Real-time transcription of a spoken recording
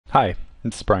Hi,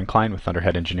 this is Brian Klein with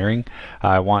Thunderhead Engineering.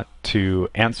 I want to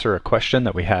answer a question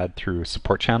that we had through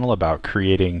support channel about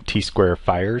creating T-square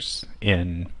fires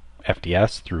in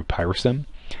FDS through PyroSim.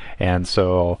 And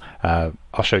so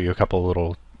I'll show you a couple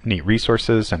little neat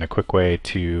resources and a quick way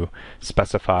to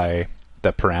specify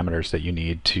the parameters that you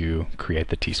need to create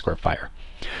the T-square fire.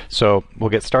 So we'll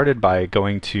get started by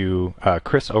going to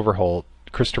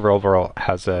Christopher Overholt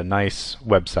has a nice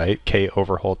website,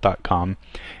 koverholt.com,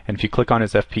 and if you click on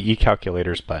his FPE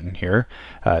calculators button here,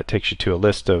 it takes you to a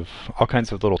list of all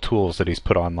kinds of little tools that he's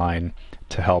put online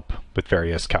to help with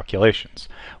various calculations.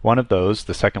 One of those,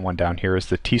 the second one down here, is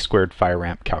the Tsquared fire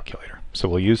ramp calculator. So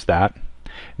we'll use that.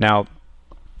 Now,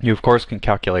 you of course can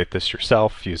calculate this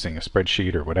yourself using a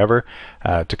spreadsheet or whatever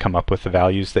to come up with the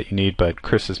values that you need, but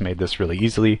Chris has made this really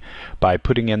easily by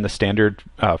putting in the standard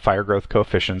fire growth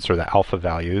coefficients, or the alpha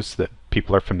values that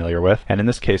people are familiar with. And in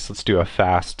this case, let's do a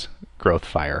fast growth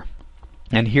fire.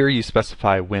 And here you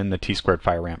specify when the T-squared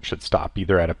fire ramp should stop,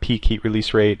 either at a peak heat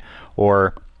release rate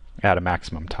or at a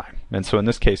maximum time. And so in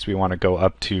this case, we want to go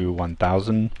up to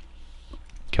 1000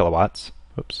 kilowatts.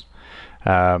 Oops.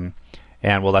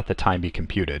 And we'll let the time be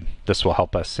computed. This will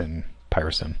help us in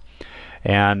PyroSim.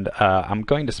 And I'm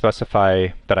going to specify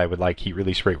that I would like heat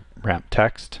release rate ramp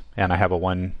text, and I have a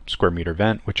 1 square meter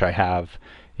vent, which I have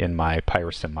in my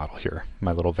PyroSim model here.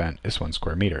 My little vent is 1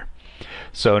 square meter.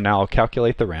 So now I'll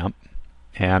calculate the ramp,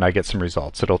 and I get some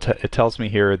results. It tells me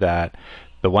here that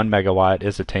the 1 megawatt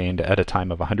is attained at a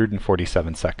time of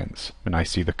 147 seconds, and I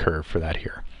see the curve for that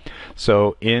here.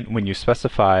 So when you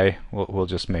specify, we'll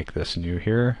just make this new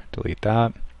here, delete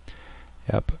that,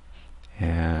 yep,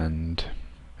 and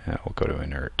we'll go to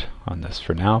inert on this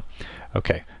for now.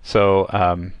 Okay, so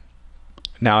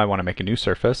now I want to make a new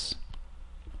surface,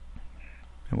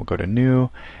 and we'll go to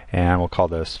new, and we'll call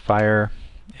this fire,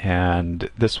 and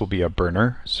this will be a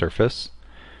burner surface,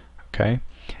 okay.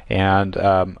 And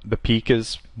the peak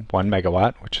is 1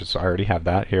 megawatt, which is, I already have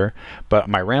that here, but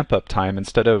my ramp up time,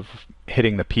 instead of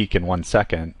hitting the peak in 1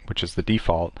 second, which is the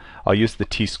default, I'll use the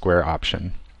T-square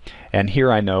option. And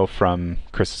here I know from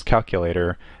Chris's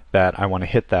calculator that I want to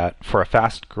hit that for a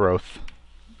fast growth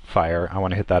fire. I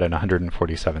want to hit that in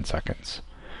 147 seconds.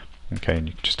 Okay, and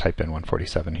you just type in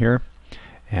 147 here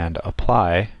and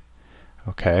apply.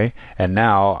 Okay, and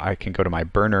now I can go to my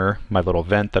burner, my little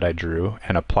vent that I drew,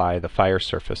 and apply the fire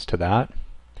surface to that.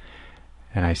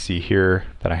 And I see here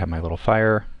that I have my little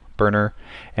fire burner,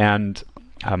 and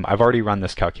I've already run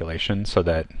this calculation so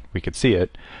that we could see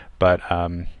it, but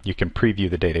you can preview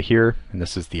the data here, and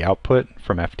this is the output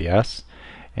from FDS.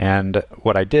 And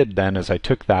what I did then is I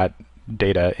took that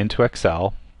data into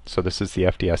Excel, so this is the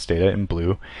FDS data in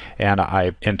blue, and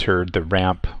I entered the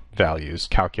ramp values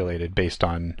calculated based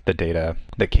on the data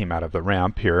that came out of the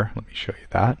ramp here. Let me show you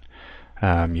that.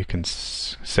 You can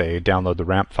say download the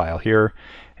ramp file here,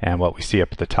 and what we see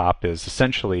up at the top is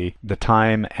essentially the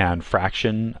time and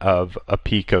fraction of a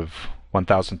peak of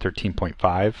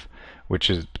 1013.5, which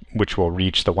will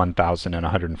reach the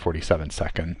 1147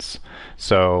 seconds.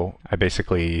 So I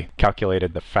basically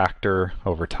calculated the factor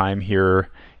over time here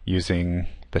using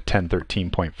the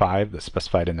 1013.5 that's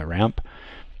specified in the ramp.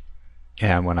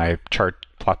 And when I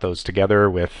plot those together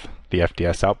with the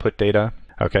FDS output data,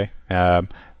 okay,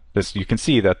 you can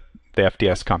see that the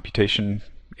FDS computation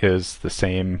is the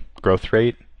same growth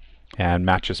rate and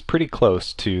matches pretty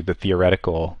close to the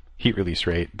theoretical heat release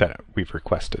rate that we've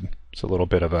requested. It's a little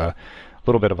bit of a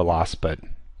loss, but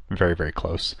very, very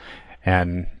close,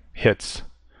 and hits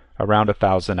around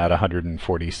 1000 at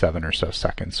 147 or so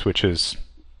seconds, which is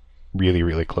really,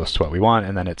 really close to what we want.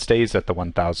 And then it stays at the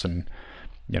 1000.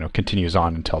 Continues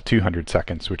on until 200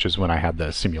 seconds, which is when I had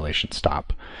the simulation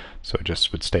stop. So it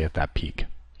just would stay at that peak.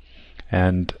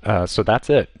 And so that's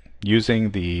it.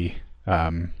 Using the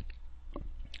ramp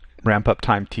up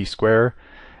time T-square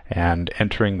and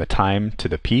entering the time to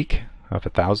the peak of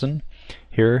 1000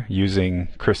 here using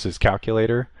Chris's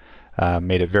calculator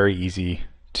made it very easy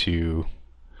to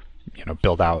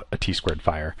build out a T-squared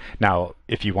fire. Now,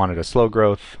 if you wanted a slow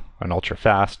growth, an ultra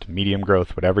fast, medium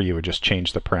growth, whatever, you would just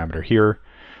change the parameter here.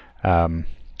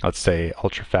 Let's say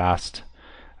ultra fast,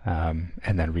 and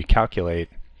then recalculate,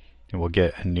 and we'll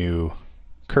get a new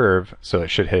curve. So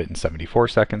it should hit it in 74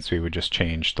 seconds. So we would just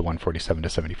change the 147 to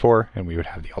 74, and we would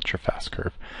have the ultra fast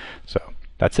curve. So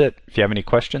that's it. If you have any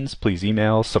questions, please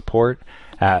email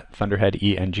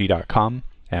support@thunderheadeng.com,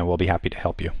 and we'll be happy to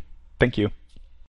help you. Thank you.